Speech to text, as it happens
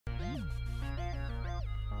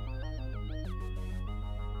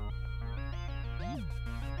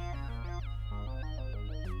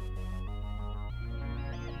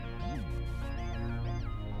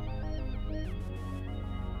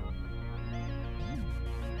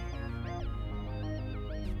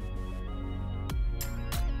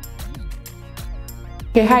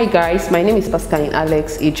Okay, hi guys, my name is Paschaline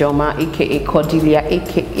Alex Okoli, aka Cordelia,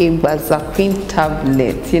 aka Queen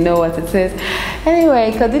Tablet. You know what it says?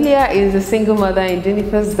 Anyway, Cordelia is a single mother in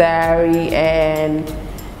Jenifa's diary, and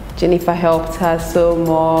Jenifa helped her so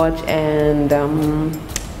much, and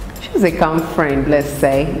she was a calm friend, let's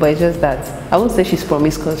say. But it's just that I won't say she's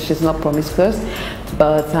promiscuous. She's not promiscuous,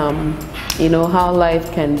 but you know how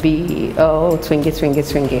life can be. Oh,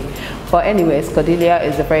 twingy. But anyways, Cordelia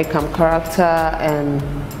is a very calm character, and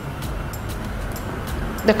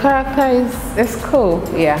the character is cool.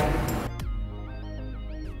 Yeah.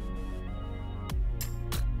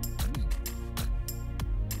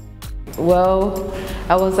 Well,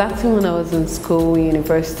 I was acting when I was in school,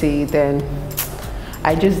 university. Then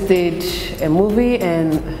I just did a movie,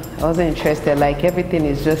 and I wasn't interested. Like, everything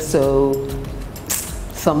is just so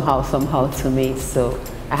somehow to me. So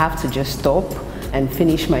I have to just stop and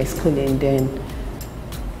finish my schooling. Then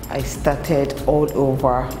I started all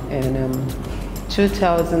over in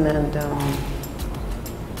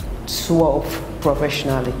 2012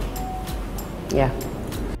 professionally. Yeah.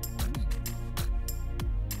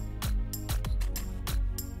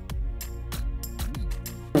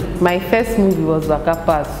 My first movie was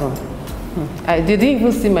Wakapaso. I didn't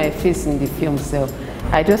even see my face in the film, so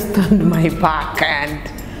I just turned my back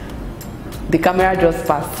and the camera just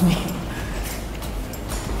passed me.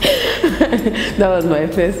 That was my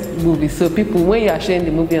first movie. So people, when you are showing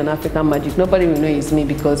the movie on African Magic, nobody will know it's me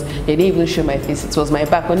because they didn't even show my face. It was my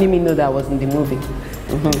back. Only me know that I was in the movie.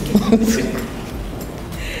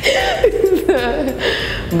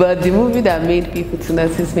 But the movie that made people to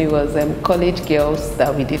notice me was College Girls,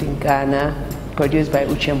 that we did in Ghana, produced by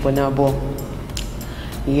Uche Bonabo.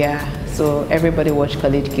 Yeah, so everybody watched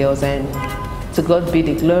College Girls, and to God be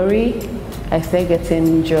the glory, I started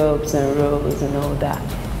getting jobs and roles and all that.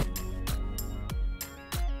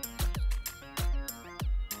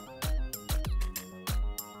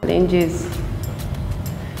 Challenges.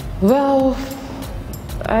 Well,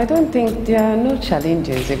 I don't think there are no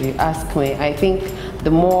challenges, if you ask me. I think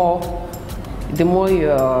the more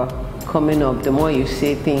you're coming up, the more you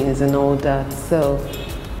say things and all that. So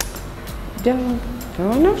there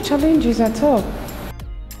are no challenges at all.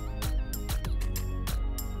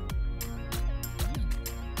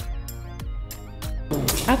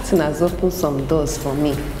 Acting has opened some doors for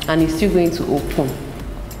me, and it's still going to open.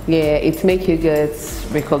 Yeah, it makes you get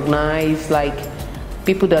recognized. Like,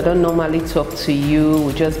 people that don't normally talk to you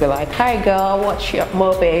will just be like, "Hi girl, what's your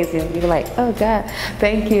movies?" And you're like, "Oh God,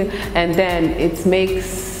 thank you." And then it makes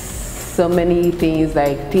so many things,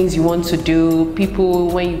 like things you want to do. People,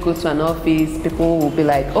 when you go to an office, people will be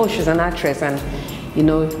like, "Oh, she's an actress," and you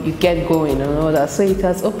know, you get going and all that. So it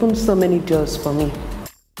has opened so many doors for me.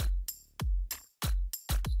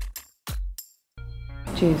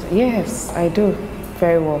 Jeez, yes, I do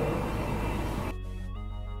very well.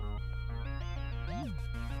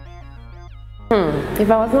 If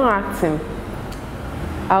I was not acting,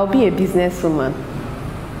 I'll be a businesswoman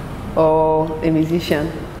or a musician.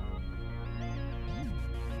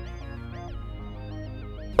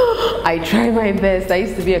 I try my best. I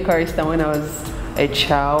used to be a chorister when I was a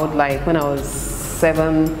child, like when I was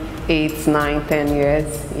 7, 8, 9, 10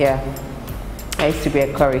 years. Yeah, I used to be a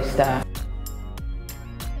chorister.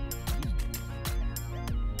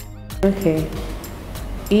 Okay.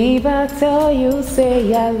 If I tell you,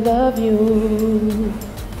 say I love you,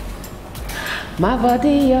 my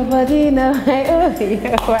body, your body, no.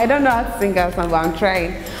 I don't know how to sing that song, but I'm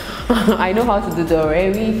trying. I know how to do do,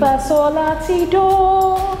 re, mi, fa, sol, la, ti,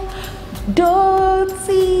 do,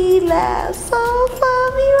 ti, la, so,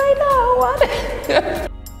 fa, mi, right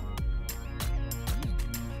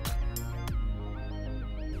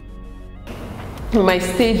now. My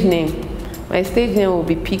stage name will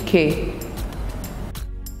be PK.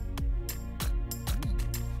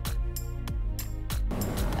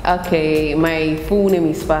 Okay, my full name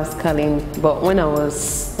is Paschaline, but when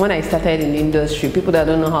I started in the industry, people that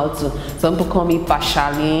don't know how to, some people call me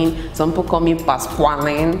Paschaline, some people call me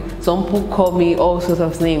Paschaline, some people call me all sorts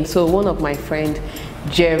of names. So one of my friend,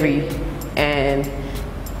 Jerry, and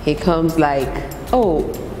he comes like, "Oh,"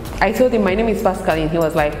 I told him my name is Paschaline. He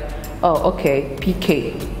was like, "Oh, okay,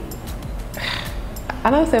 PK."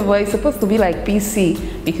 And I said, "Well, it's supposed to be like PC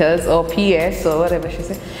because, or PS or whatever she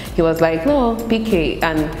said." He was like, "No, PK."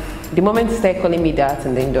 And the moment he started calling me that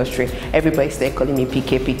in the industry, everybody started calling me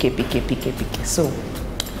PK. So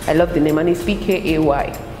I love the name, and it's PKAY.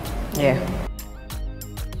 Yeah.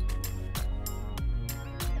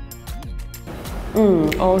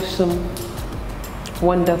 Awesome,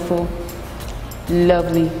 wonderful,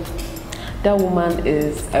 lovely. That woman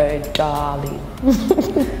is a darling.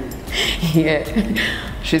 Yeah,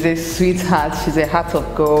 she's a sweetheart. She's a heart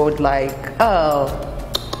of gold. Like, oh,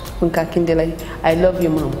 Funka Kindele, I love you,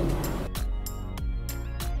 mom.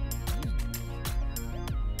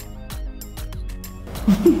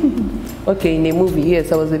 Okay, in a movie,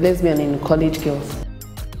 yes, I was a lesbian in College Girls.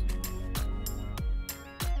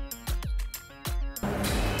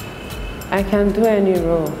 I can do any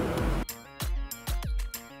role.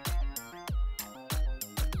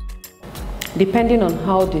 Depending on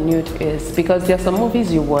how the nude is, because there are some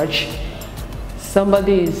movies you watch,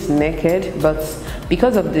 somebody is naked, but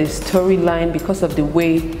because of the storyline, because of the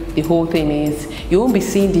way the whole thing is, you won't be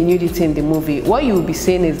seeing the nudity in the movie. What you will be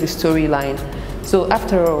seeing is the storyline. So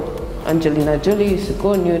after all, Angelina Jolie used to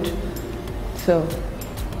go nude. So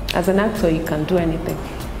as an actor, you can do anything.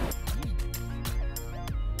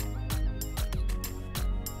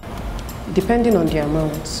 Depending on the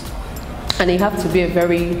amount. And it have to be a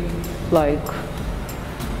very, like,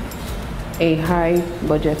 a high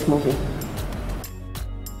budget movie.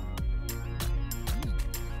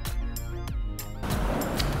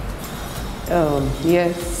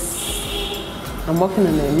 Yes, I'm working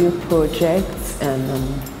on a new project, and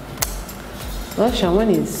not sure when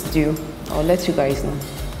it's due. I'll let you guys know.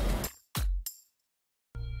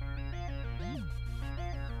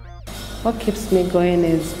 What keeps me going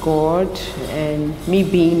is God and me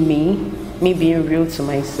being me being real to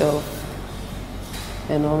myself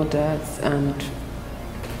and all that, and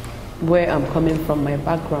where I'm coming from, my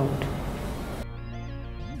background.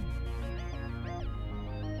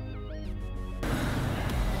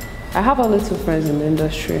 I have a little friends in the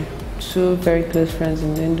industry, 2 very close friends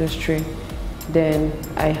in the industry. Then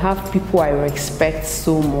I have people I respect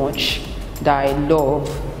so much that I love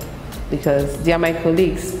because they are my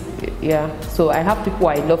colleagues. Yeah, so I have people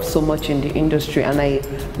I love so much in the industry and I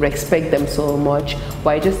respect them so much,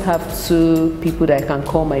 but I just have 2 people that I can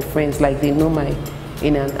call my friends, like they know my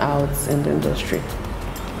in and outs in the industry.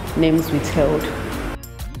 Names withheld.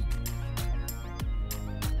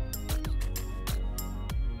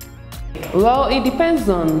 Well, it depends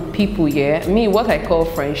on people, yeah. Me, what I call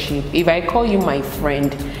friendship, if I call you my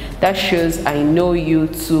friend, that shows I know you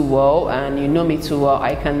too well and you know me too well.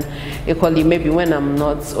 I can equally, maybe when I'm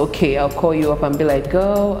not okay, I'll call you up and be like,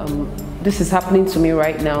 girl, this is happening to me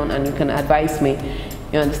right now, and you can advise me.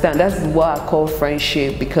 You understand? That's what I call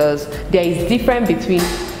friendship, because there is difference between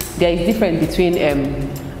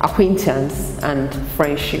acquaintance and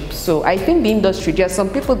friendship. So I think the industry, there are some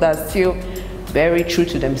people that are still very true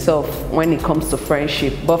to themselves when it comes to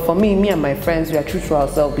friendship. But for me and my friends, we are true to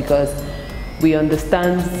ourselves because we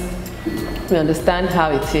understand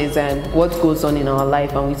how it is and what goes on in our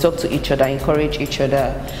life, and we talk to each other, encourage each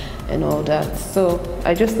other and all that. So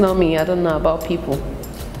I just know me, I don't know about people.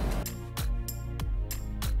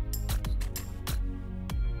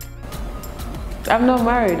 I'm not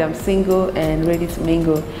married, I'm single and ready to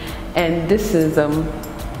mingle. And this is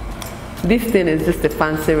this thing is just a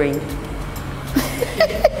fancy ring.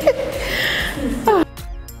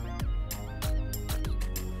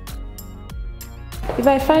 If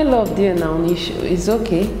I find love there now, it's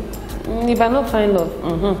okay. If I not find love,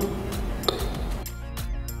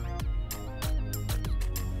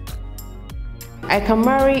 I can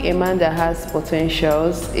marry a man that has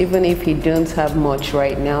potentials, even if he don't have much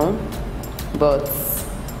right now. But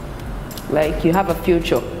like, you have a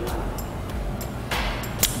future.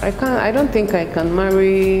 I don't think I can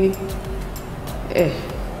marry. I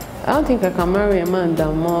don't think I can marry a man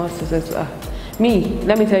that more successful. Me,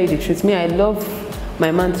 let me tell you the truth. Me, I love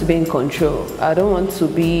my man to be in control. I don't want to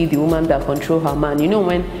be the woman that controls her man. You know,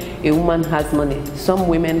 when a woman has money, some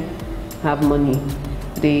women have money,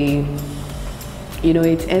 it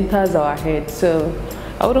enters our head. So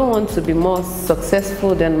I wouldn't want to be more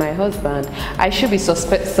successful than my husband. I should be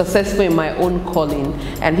successful in my own calling,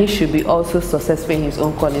 and he should be also successful in his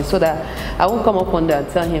own calling, so that I won't come up on there and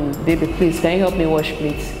tell him, baby, please, can you help me wash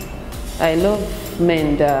plates? I love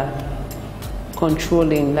men that are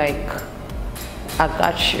controlling, like, I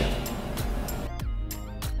got you.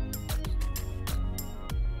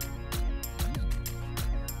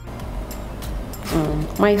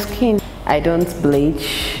 My skin, I don't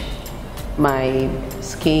bleach my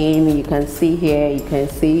skin. You can see here, you can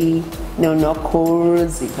see no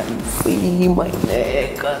knuckles, you can see my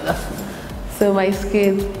neck. So my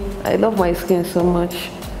skin, I love my skin so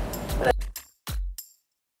much.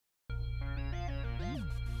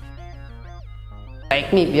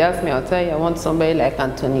 Like me, if you ask me, I'll tell you I want somebody like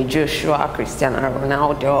Anthony Joshua, Cristiano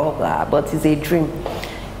Ronaldo, but it's a dream.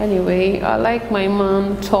 Anyway, I like my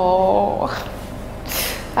man tall.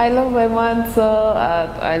 I love my man tall.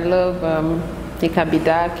 I love, he can be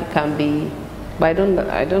dark, he can be but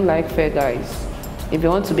I don't like fair guys. If you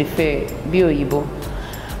want to be fair, be Oyibo.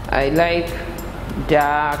 I like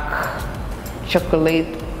dark chocolate,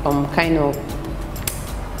 kind of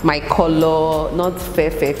my color, not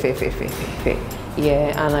fair.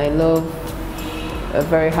 Yeah, and I love a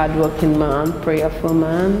very hardworking man, prayerful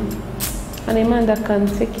man, and a man that can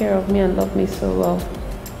take care of me and love me so well.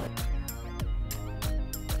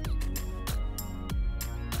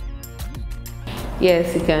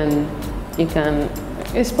 Yes, you can,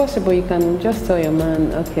 it's possible. You can just tell your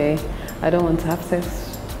man, okay, I don't want to have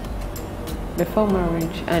sex before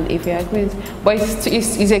marriage, and if he agrees, but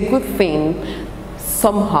it's a good thing.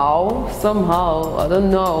 Somehow, I don't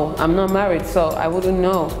know. I'm not married, so I wouldn't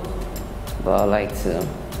know. But I like to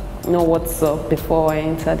know what's up before I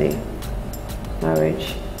enter the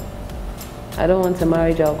marriage. I don't want a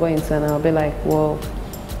marriage I'll go into and I'll be like, whoa,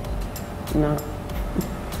 no.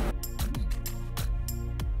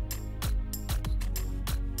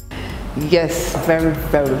 Yes,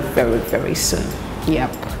 very soon.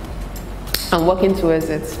 Yep. I'm working towards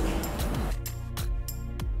it.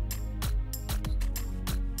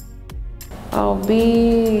 I'll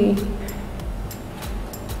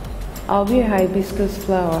be a hibiscus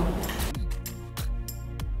flower.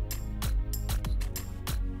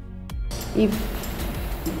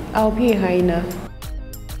 I'll be a hyena.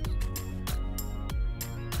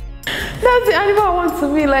 That's the animal I want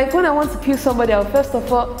to be. Like when I want to kill somebody, I'll first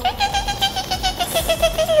of all then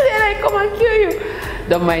I come and kill you.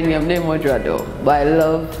 Don't mind me, I'm named Modra though, but I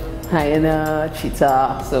love hyena,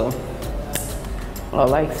 cheetah, so I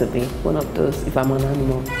like to be one of those if I'm an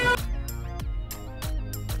animal.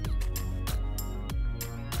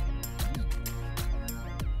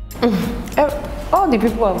 All the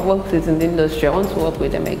people I've worked with in the industry, I want to work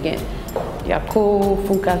with them again. Yako,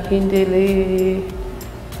 Funka Kindele,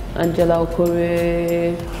 Angela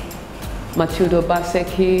Okori, Matilda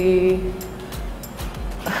Baseki,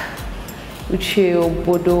 Uche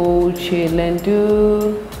Obodo, Uche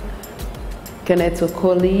Lendu, Kenneth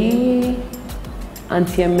Okoli,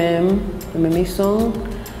 Auntie MM song,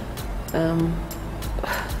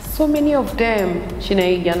 so many of them.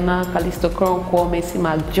 Shine Yana, Kalisto Kronko, Messi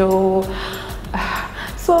Magjo,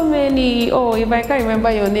 so many. Oh, if I can't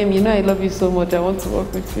remember your name, you know I love you so much. I want to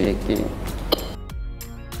work with you again.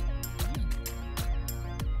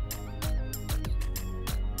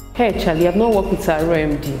 Hey Charlie, I've not worked with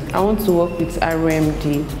RMD. I want to work with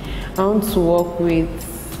RMD. I want to work with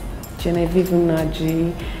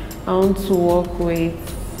Jenifa. I want to work with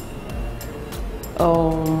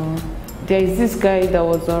there is this guy that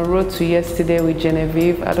was on Road to Yesterday with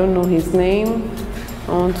Genevieve. I don't know his name.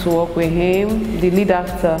 I want to work with him. The lead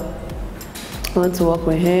actor. I want to work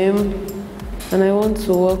with him. And I want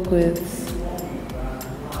to work with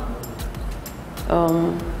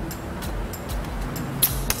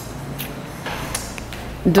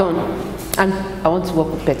Don. And I want to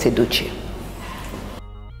work with Pete Doche.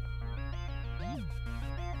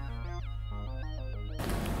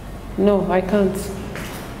 No, I can't.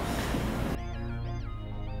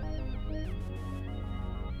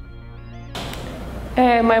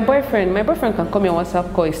 My boyfriend can call me on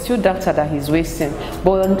WhatsApp call. It's still data that he's wasting.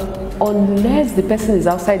 But unless the person is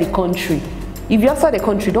outside the country, if you're outside the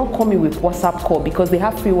country, don't call me with WhatsApp call because they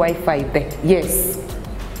have free Wi-Fi there. Yes,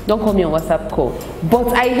 don't call me on WhatsApp call.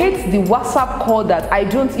 But I hate the WhatsApp call that I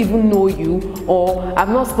don't even know you or I've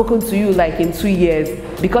not spoken to you like in 2 years.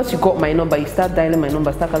 Because you got my number, you start dialing my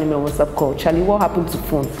number, start calling me on WhatsApp call. Charlie, what happened to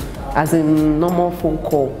phone? As in normal phone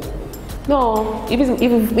call. No,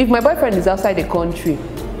 if my boyfriend is outside the country,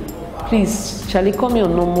 please, Charlie, call me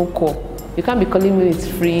on normal call. You can't be calling me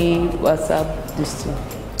with free WhatsApp, this thing.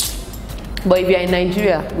 But if you're in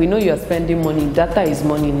Nigeria, we know you're spending money. Data is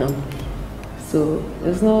money now. So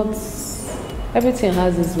it's not, everything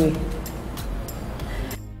has its way.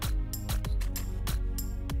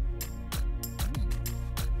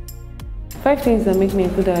 Five things that make me a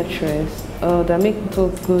good actress, that make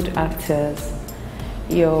people good actors.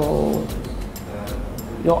 Your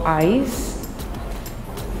eyes,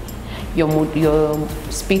 your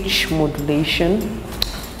speech modulation,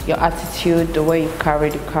 your attitude, the way you carry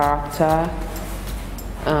the character,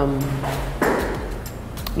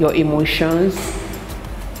 your emotions,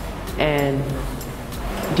 and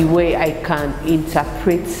the way I can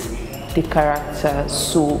interpret the character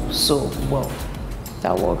so well.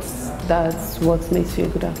 That works. That's what makes you a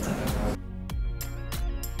good actor.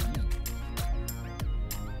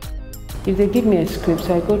 If they give me a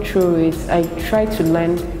script, I go through it. I try to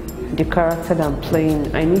learn the character that I'm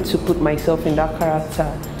playing. I need to put myself in that character,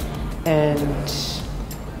 and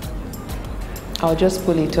I'll just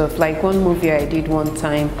pull it off. Like one movie I did one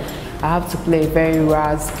time, I have to play a very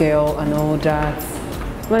ras girl and all that.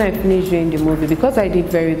 When I finished doing the movie, because I did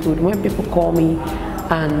very good, when people call me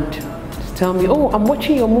and tell me, oh, I'm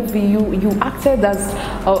watching your movie, you acted as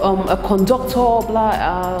a conductor,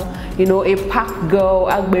 blah, you know, a pack girl,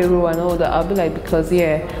 Agbero and all that, I'll be like, because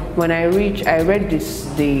yeah, when I read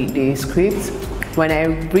the script. When I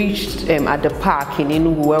reached at the park in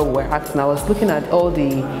Enugu where we were acting, I was looking at all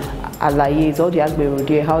the alayes, all the Agbero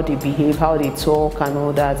there, how they behave, how they talk and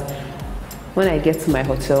all that. When I get to my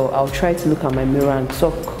hotel, I'll try to look at my mirror and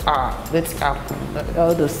talk, let's happen,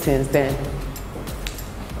 all those things then.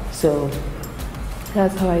 So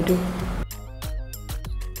that's how I do.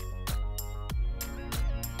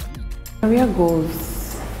 Career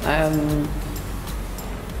goals.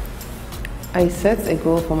 I set a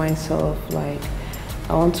goal for myself, like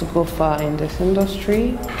I want to go far in this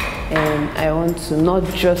industry, and I want to not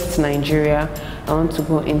just Nigeria, I want to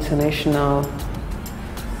go international,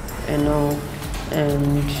 you know,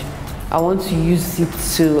 and I want to use it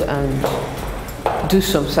to do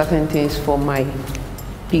some certain things for my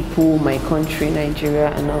people, my country,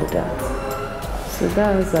 Nigeria, and all that. So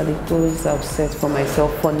those are the goals I've set for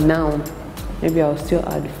myself for now. Maybe I'll still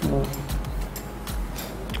add more.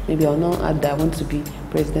 Maybe I'll not add that I want to be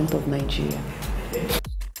president of Nigeria.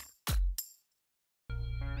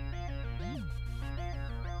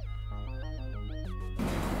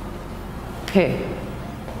 Hey.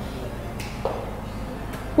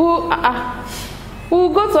 We'll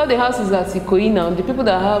go to all the houses at Ikoyi now. The people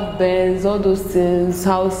that have Benz, all those things,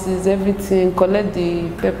 houses, everything, collect the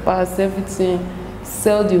papers, everything,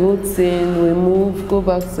 sell the whole thing, we move, go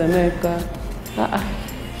back to America.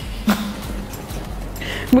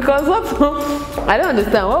 Because I don't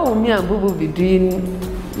understand, what will me and Bubu be doing,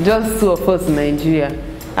 just two of us in Nigeria?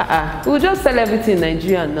 We'll just sell everything in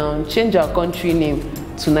Nigeria now, change our country name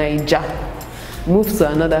to Niger, move to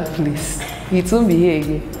another place. It won't be here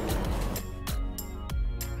again.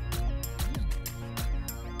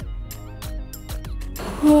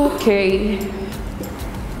 Okay.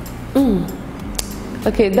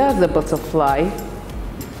 Okay, that's the butterfly.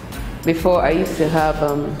 Before I used to have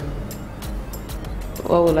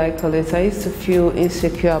what would I call it? I used to feel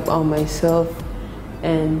insecure about myself,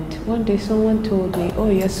 and one day someone told me, "Oh,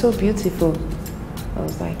 you're so beautiful." I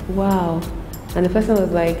was like, "Wow," and the person was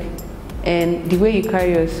like, "And the way you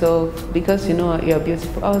carry yourself, because you know you're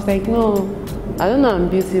beautiful." I was like, "No, I don't know I'm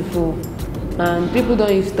beautiful." And people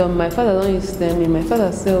don't use them. My father don't use them. My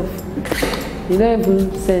father self, you don't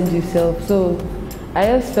even send yourself. So I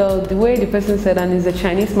just felt the way the person said, and it's a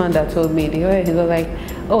Chinese man that told me, the way he was like,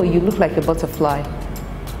 "Oh, you look like a butterfly."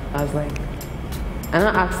 I was like, and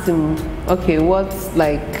I asked him, okay, what's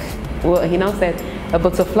like, well, he now said, a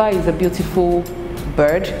butterfly is a beautiful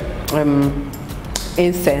bird,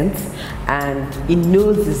 insect, and it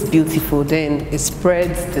knows it's beautiful, then it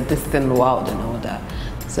spreads to the distant world and all that.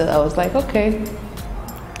 So I was like, okay.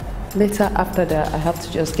 Later after that, I have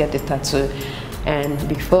to just get the tattoo. And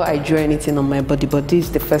before I draw anything on my body, but this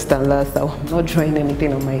is the first and last, I'm not drawing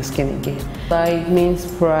anything on my skin again. Pride means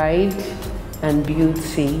pride and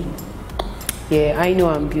beauty. Yeah, I know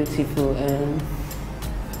I'm beautiful and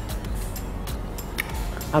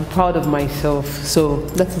I'm proud of myself. So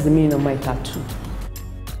that is the meaning of my tattoo.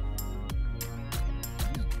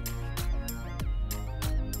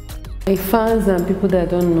 My fans and people that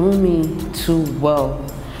don't know me too well,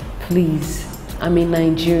 please, I'm a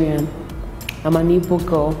Nigerian, I'm an Igbo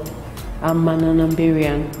girl, I'm an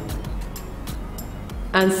Anambarian.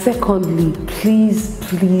 And secondly, please,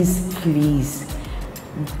 please, please,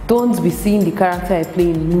 don't be seeing the character I play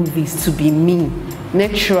in movies to be me.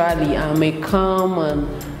 Naturally, I'm a calm and,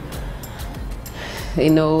 you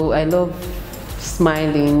know, I love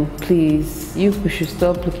smiling. Please, you should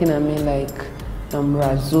stop looking at me like I'm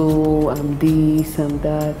Razo, I'm this, I'm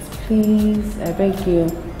that. Please, I beg you.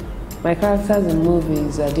 My characters in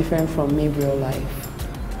movies are different from me in real life.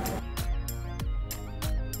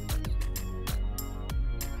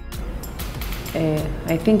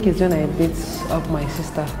 I think it's when I beat up my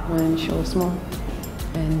sister when she was small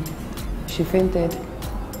and she fainted.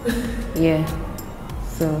 Yeah,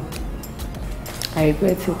 so I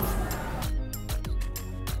regret it.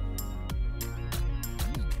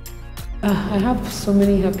 I have so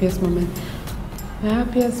many happiest moments. My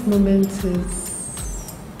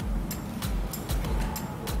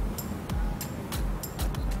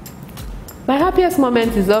happiest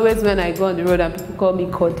moment is always when I go on the road and people call me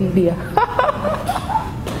Cordelia.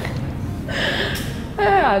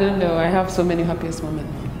 I don't know, I have so many happiest moments.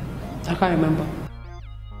 I can't remember.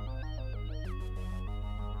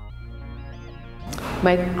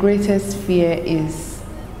 My greatest fear is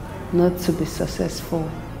not to be successful.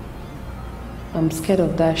 I'm scared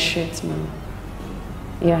of that shit, man.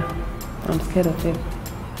 Yeah, I'm scared of it.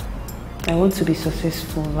 I want to be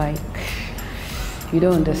successful, like, you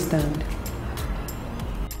don't understand.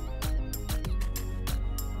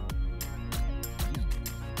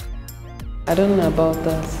 I don't know about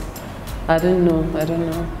that. I don't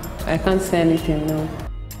know. I can't say anything now.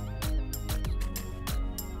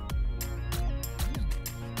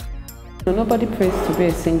 Nobody prays to be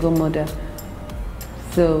a single mother.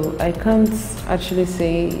 So I can't actually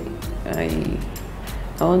say I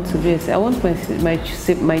want to be. I want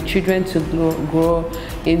my children to grow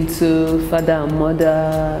into father and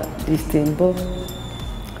mother this thing, but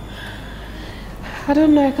I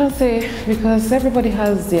don't know. I can't say, because everybody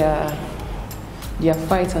has their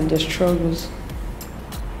fights and their struggles.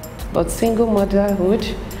 But single motherhood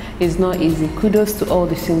is not easy. Kudos to all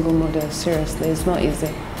the single mothers. Seriously, it's not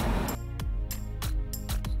easy.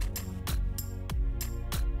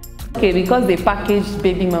 Okay, because they packaged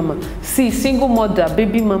baby mama. See, single mother,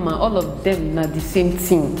 baby mama, all of them are the same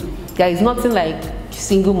thing. There is nothing like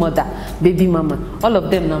single mother, baby mama. All of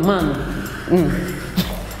them are man.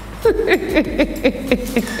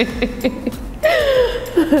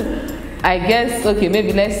 I guess, okay,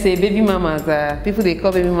 maybe let's say baby mamas are people they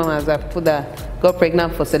call baby mamas are people that got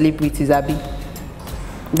pregnant for celebrities, Abby.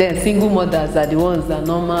 Then single mothers are the ones that are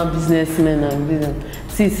normal businessmen and business.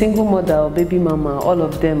 See, single mother or baby mama, all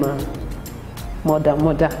of them are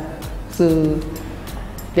mother. So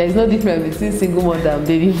there is no difference between single mother and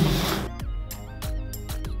baby mama.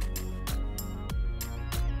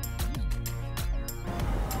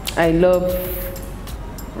 I love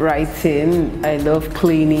writing. I love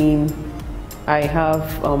cleaning. I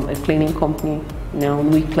have a cleaning company now,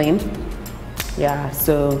 We Clean. Yeah,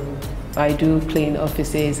 so I do clean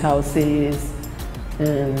offices, houses,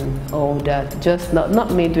 and all that. Just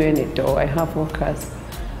not me doing it though. I have workers.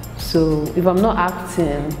 So if I'm not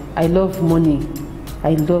acting, I love money.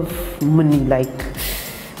 I love money. Like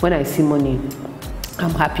when I see money,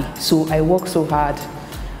 I'm happy. So I work so hard.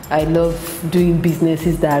 I love doing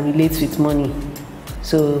businesses that relate with money.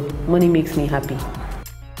 So money makes me happy.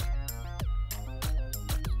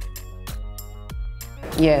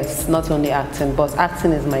 Yes, not only acting, but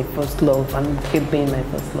acting is my first love and keep being my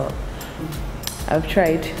first love. I've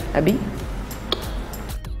tried. Abby?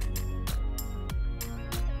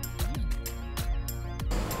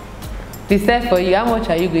 They said for you, how much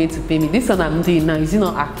are you going to pay me? This one I'm doing now, is it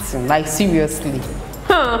not acting? Like seriously.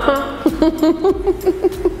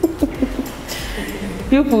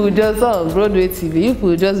 People just Broadway TV,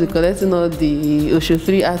 people just be collecting all the Osho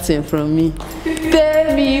free acting from me.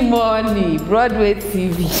 Pay me money, Broadway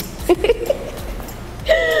TV.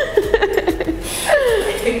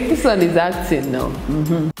 This one is acting now.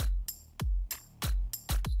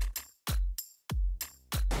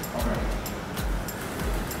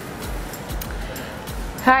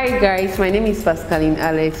 Hi guys, my name is Paschaline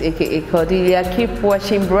Alex, aka Cordelia. Keep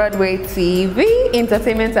watching Broadway TV,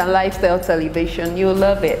 entertainment and lifestyle television. You'll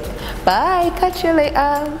love it. Bye, catch you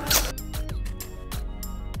later.